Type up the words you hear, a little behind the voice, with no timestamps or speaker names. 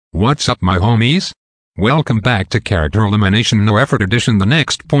What's up, my homies? Welcome back to Character Elimination No Effort Edition, the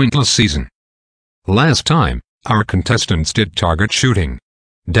next pointless season. Last time, our contestants did target shooting.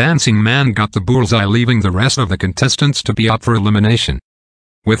 Dancing Man got the bullseye, leaving the rest of the contestants to be up for elimination.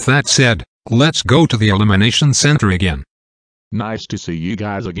 With that said, let's go to the Elimination Center again. Nice to see you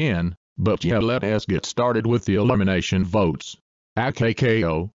guys again, but yeah, let us get started with the elimination votes.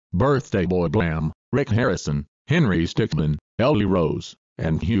 AKKO, Birthday Boy Blam, Rick Harrison, Henry Stickman, Ellie Rose,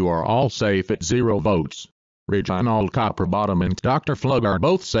 and you are all safe at 0 votes. Reginald Copperbottom and Dr. Flug are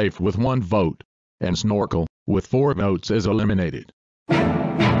both safe with 1 vote. And Snorkel, with 4 votes, is eliminated. Oh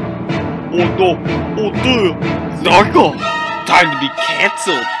no! Oh no! Snorkel! Time to be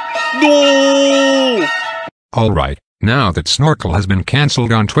cancelled! No! Alright, now that Snorkel has been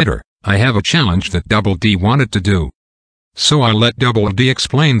cancelled on Twitter, I have a challenge that Double D wanted to do. So I let Double D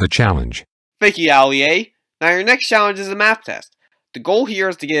explain the challenge. Thank you, Allie. Now your next challenge is a math test. The goal here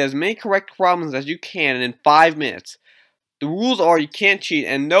is to get as many correct problems as you can in 5 minutes. The rules are you can't cheat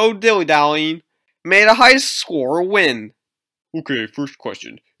and no dilly-dallying. May the highest score win. Okay, first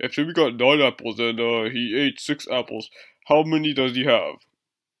question. If Jimmy got 9 apples and he ate 6 apples, how many does he have?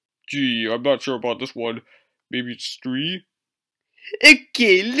 Gee, I'm not sure about this one. Maybe it's 3?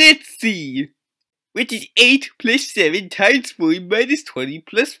 Okay, let's see. Which is 8 plus 7 times 4 minus 20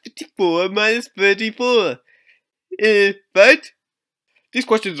 plus 54 minus 34. But? These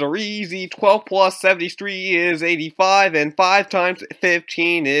questions are easy. 12 plus 73 is 85, and 5 times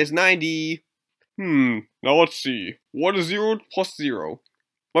 15 is 90. Now let's see. What is 0 plus 0?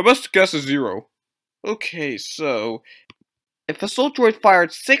 My best guess is 0. Okay, so if a soldier droid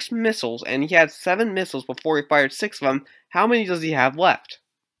fired 6 missiles and he had 7 missiles before he fired 6 of them, how many does he have left?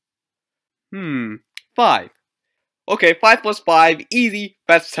 5. Okay, 5 plus 5, easy,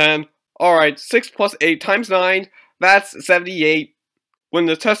 that's 10. Alright, 6 plus 8 times 9, that's 78. When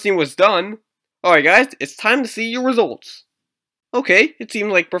the testing was done, alright guys, it's time to see your results. Okay, it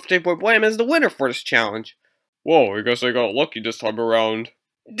seems like Birthday Boy Blam is the winner for this challenge. Whoa, I guess I got lucky this time around.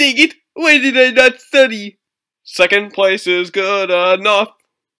 Dang it, why did I not study? Second place is good enough.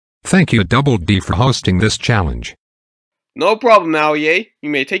 Thank you, Double D, for hosting this challenge. No problem, Allie. You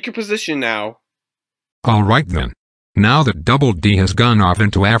may take your position now. Alright then. Now that Double D has gone off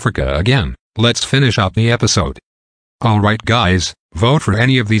into Africa again, let's finish up the episode. Alright guys, vote for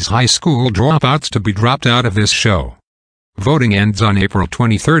any of these high school dropouts to be dropped out of this show. Voting ends on April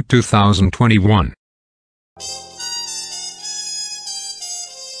 23, 2021.